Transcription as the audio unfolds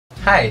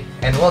Hi,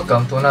 and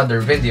welcome to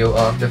another video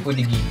of The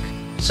Foodie Geek.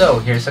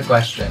 So, here's a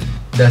question.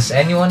 Does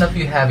any one of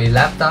you have a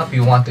laptop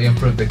you want to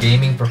improve the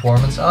gaming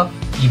performance of,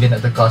 even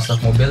at the cost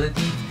of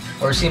mobility?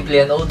 Or simply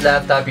an old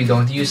laptop you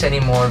don't use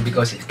anymore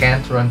because it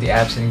can't run the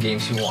apps and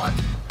games you want?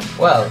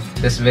 Well,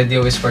 this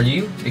video is for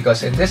you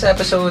because in this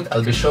episode,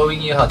 I'll be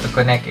showing you how to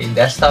connect a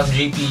desktop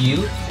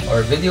GPU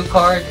or video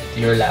card to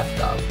your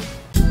laptop.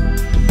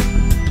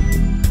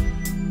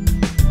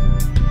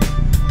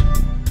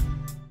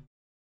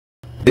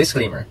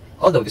 Disclaimer.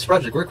 Although this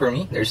project worked for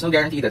me, there is no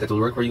guarantee that it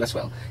will work for you as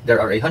well. There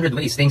are 100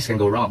 ways things can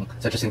go wrong,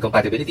 such as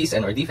incompatibilities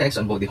and or defects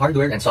on both the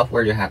hardware and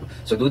software you have,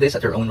 so do this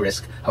at your own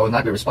risk. I will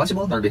not be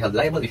responsible nor be held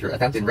liable if your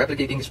attempt in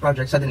replicating this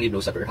project suddenly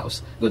blows up your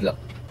house. Good luck.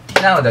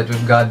 Now that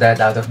we've got that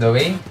out of the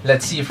way,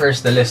 let's see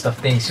first the list of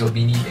things you'll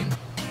be needing.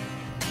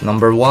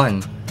 Number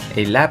 1.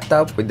 A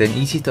laptop with an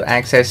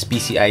easy-to-access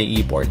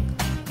PCIe port.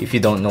 If you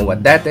don't know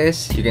what that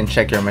is, you can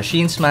check your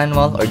machine's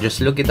manual or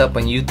just look it up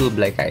on YouTube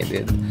like I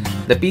did.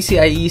 The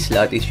PCIe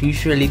slot is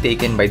usually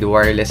taken by the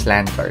wireless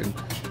LAN card.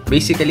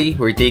 Basically,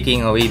 we're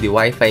taking away the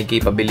Wi-Fi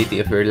capability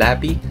of your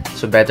lappy,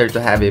 so better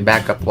to have a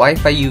backup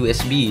Wi-Fi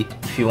USB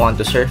if you want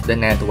to surf the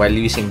net while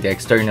using the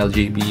external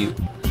GPU.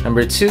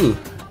 Number 2.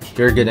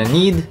 You're gonna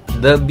need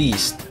the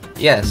Beast.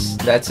 Yes,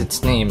 that's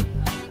its name.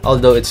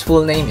 Although its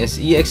full name is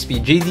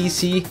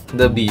exp-gdc,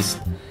 the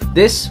Beast.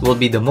 This will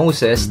be the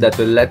Moses that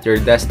will let your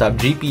desktop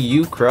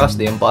GPU cross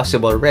the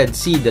impossible Red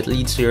Sea that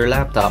leads to your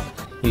laptop.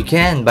 You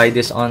can buy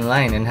this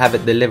online and have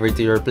it delivered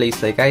to your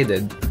place like I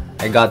did.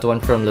 I got one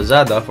from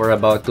Lazada for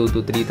about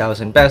 2,000 to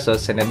 3,000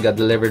 pesos and it got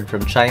delivered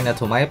from China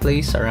to my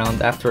place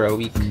around after a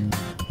week.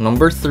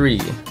 Number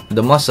 3.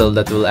 The muscle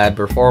that will add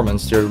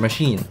performance to your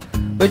machine,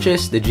 which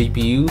is the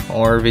GPU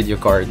or video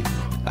card.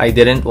 I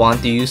didn't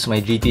want to use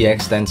my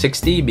GTX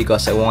 1060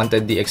 because I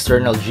wanted the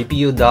external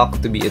GPU dock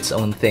to be its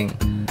own thing.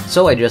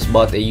 So I just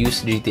bought a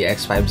used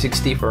GTX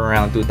 560 for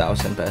around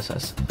 2,000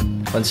 pesos.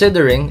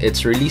 Considering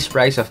its release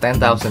price of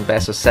 10,000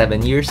 pesos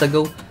 7 years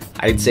ago,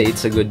 I'd say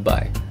it's a good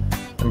buy.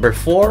 Number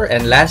 4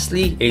 and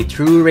lastly, a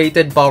true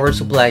rated power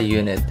supply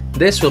unit.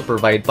 This will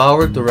provide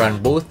power to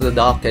run both the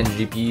dock and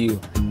GPU.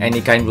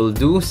 Any kind will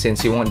do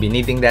since you won't be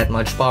needing that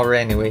much power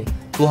anyway.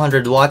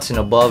 200 watts and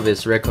above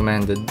is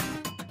recommended.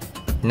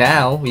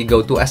 Now we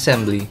go to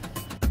assembly.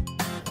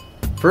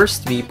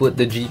 First, we put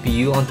the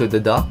GPU onto the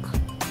dock.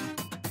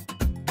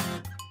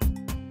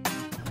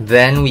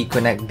 Then we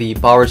connect the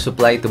power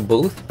supply to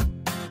both,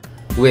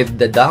 with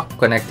the dock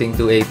connecting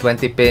to a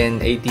 20-pin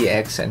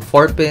ATX and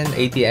 4-pin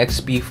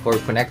ATX-P4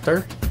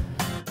 connector.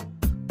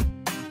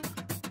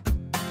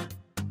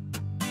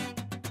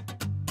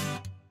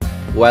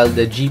 While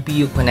the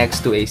GPU connects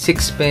to a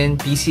 6-pin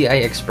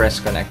PCI Express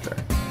connector.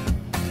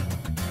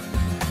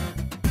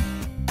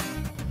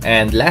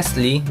 And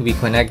lastly, we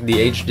connect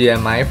the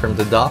HDMI from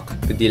the dock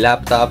to the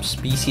laptop's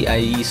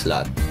PCIe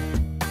slot.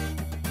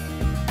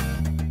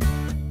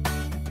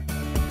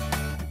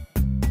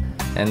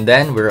 And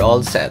then we're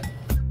all set.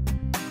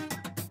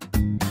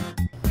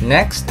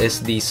 Next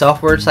is the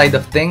software side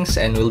of things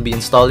and we'll be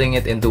installing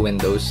it into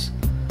Windows.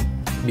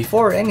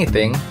 Before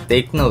anything,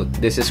 take note,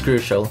 this is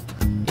crucial.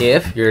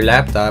 If your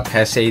laptop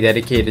has a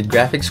dedicated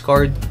graphics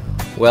card,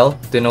 well,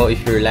 to know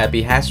if your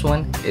lappy has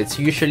one, it's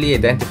usually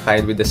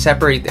identified with a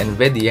separate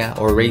NVIDIA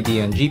or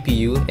Radeon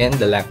GPU in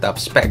the laptop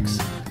specs.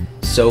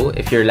 So,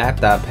 if your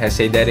laptop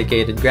has a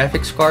dedicated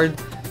graphics card,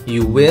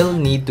 you will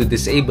need to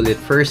disable it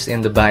first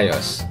in the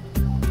BIOS.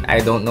 I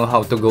don't know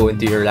how to go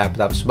into your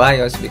laptop's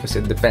BIOS because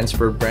it depends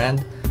per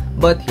brand,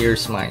 but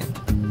here's mine.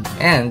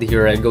 And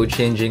here I go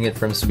changing it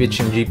from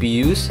switching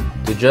GPUs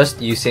to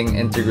just using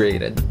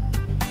integrated.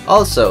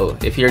 Also,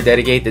 if your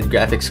dedicated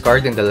graphics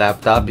card in the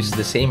laptop is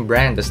the same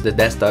brand as the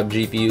desktop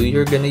GPU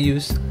you're gonna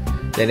use,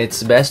 then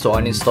it's best to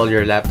uninstall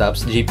your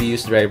laptop's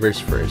GPU's drivers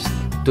first.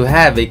 To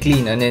have a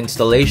clean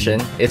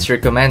uninstallation, it's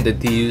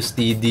recommended to use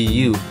the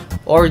DU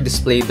or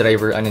Display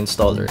Driver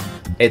Uninstaller.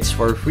 It's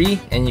for free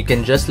and you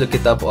can just look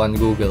it up on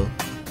Google.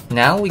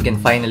 Now we can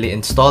finally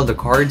install the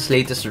card's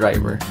latest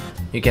driver.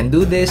 You can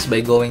do this by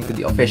going to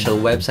the official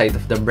website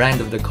of the brand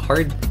of the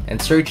card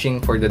and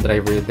searching for the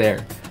driver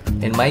there.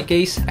 In my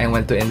case, I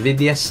went to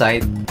NVIDIA's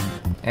site,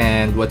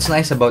 and what's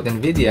nice about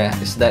NVIDIA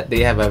is that they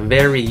have a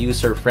very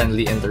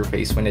user-friendly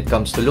interface when it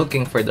comes to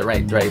looking for the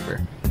right driver.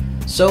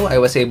 So I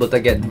was able to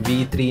get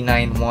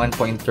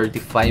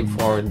V391.35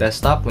 for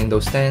desktop,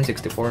 Windows 10,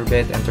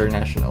 64-bit,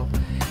 International.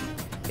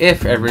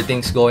 If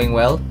everything's going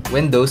well,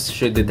 Windows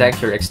should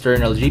detect your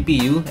external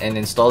GPU and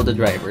install the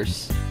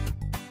drivers.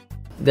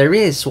 There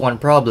is one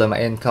problem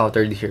I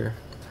encountered here.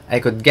 I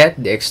could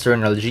get the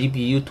external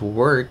GPU to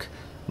work,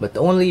 but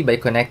only by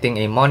connecting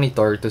a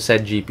monitor to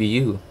said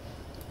GPU.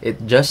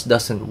 It just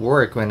doesn't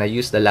work when I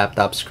use the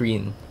laptop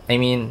screen. I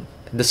mean,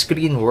 the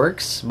screen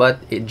works, but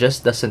it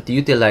just doesn't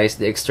utilize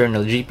the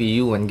external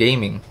GPU when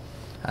gaming.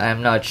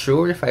 I'm not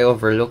sure if I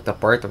overlooked a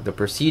part of the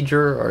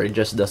procedure or it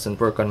just doesn't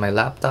work on my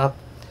laptop.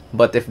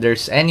 But if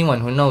there's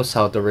anyone who knows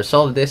how to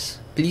resolve this,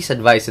 please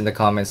advise in the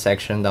comment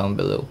section down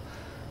below.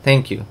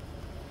 Thank you.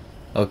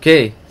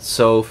 Okay,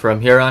 so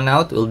from here on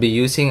out, we'll be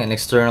using an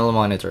external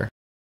monitor.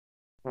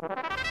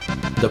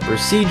 The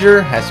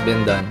procedure has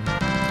been done,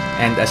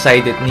 and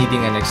aside it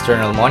needing an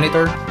external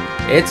monitor,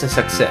 it's a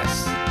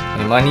success.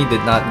 My money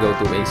did not go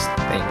to waste,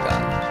 thank God.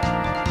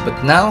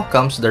 But now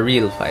comes the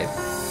real fight.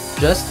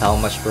 Just how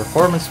much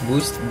performance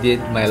boost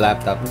did my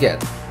laptop get?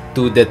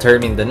 To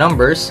determine the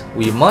numbers,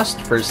 we must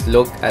first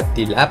look at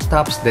the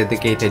laptop's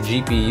dedicated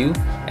GPU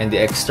and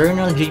the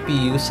external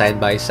GPU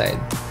side by side.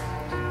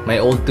 My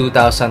old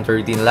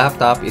 2013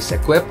 laptop is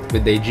equipped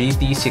with a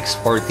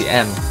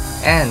GT640M,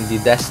 and the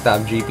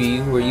desktop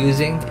GPU we're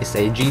using is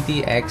a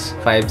GTX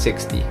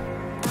 560.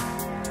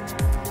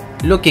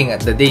 Looking at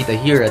the data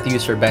here at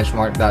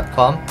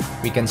userbenchmark.com,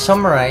 we can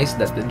summarize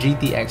that the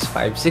GTX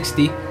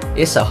 560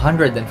 is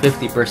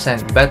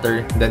 150%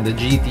 better than the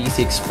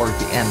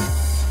GT640M.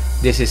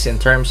 This is in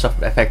terms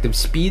of effective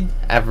speed,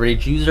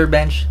 average user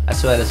bench,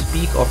 as well as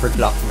peak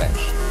overclock bench.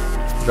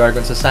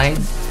 Jargons aside,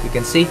 we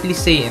can safely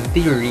say in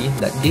theory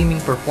that gaming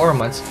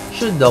performance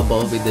should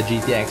double with the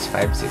GTX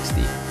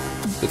 560.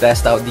 To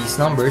test out these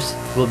numbers,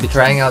 we'll be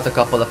trying out a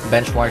couple of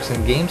benchmarks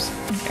in games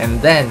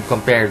and then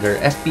compare their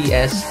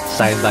FPS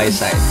side by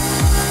side.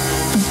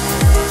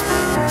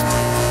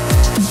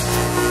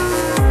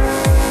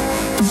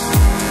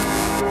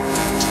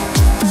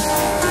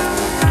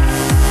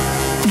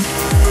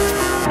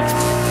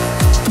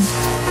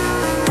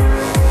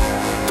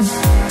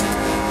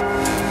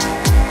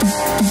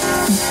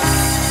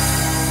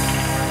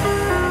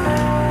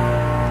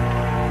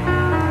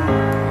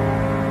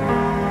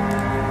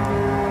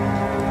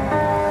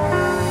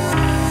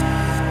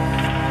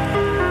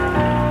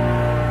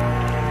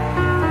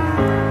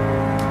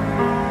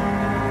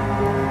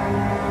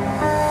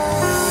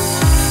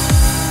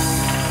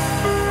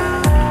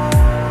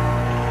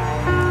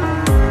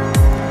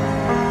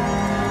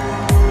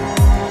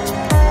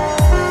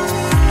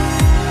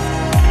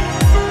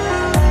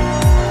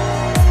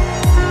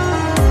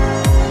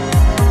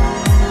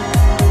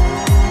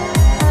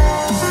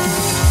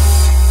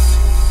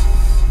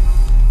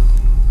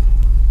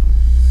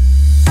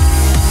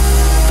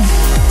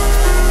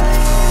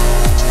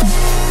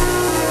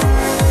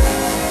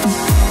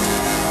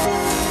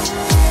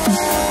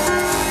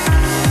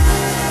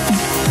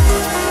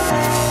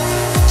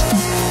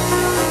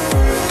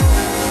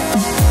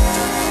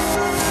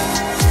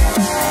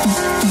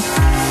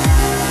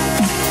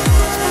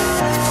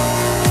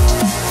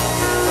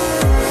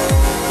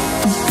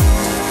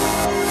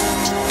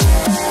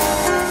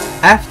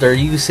 After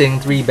using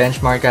 3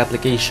 benchmark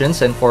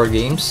applications and 4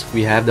 games,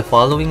 we have the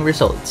following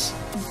results.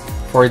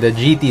 For the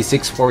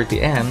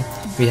GT640M,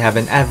 we have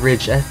an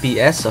average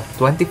FPS of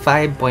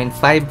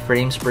 25.5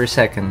 frames per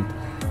second,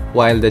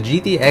 while the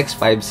GTX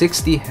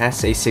 560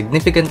 has a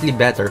significantly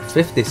better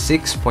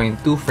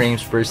 56.2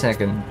 frames per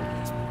second.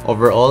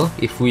 Overall,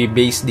 if we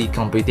base the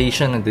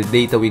computation on the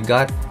data we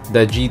got,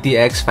 the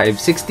GTX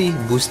 560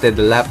 boosted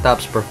the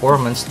laptop's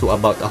performance to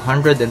about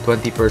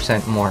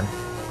 120% more.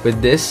 With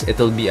this,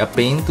 it'll be a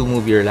pain to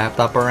move your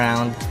laptop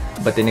around,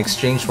 but in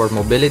exchange for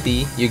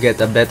mobility, you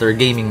get a better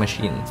gaming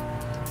machine.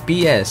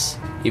 PS,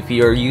 if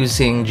you're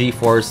using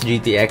GeForce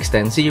GTX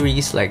 10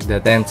 series like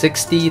the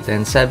 1060,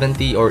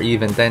 1070, or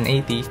even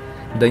 1080,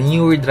 the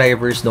newer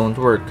drivers don't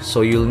work,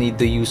 so you'll need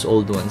to use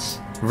old ones.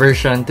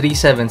 Version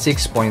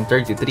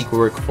 376.33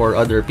 work for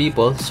other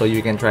people, so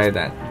you can try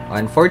that.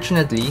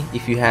 Unfortunately,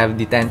 if you have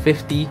the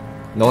 1050,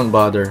 don't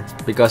bother,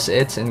 because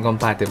it's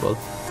incompatible.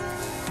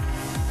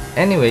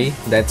 Anyway,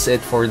 that's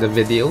it for the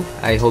video.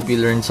 I hope you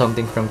learned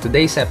something from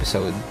today's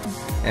episode.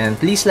 And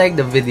please like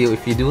the video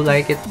if you do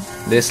like it,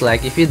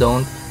 dislike if you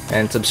don't,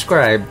 and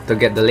subscribe to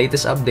get the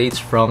latest updates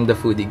from the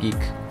Foodie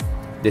Geek.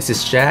 This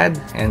is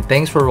Chad, and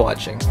thanks for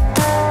watching.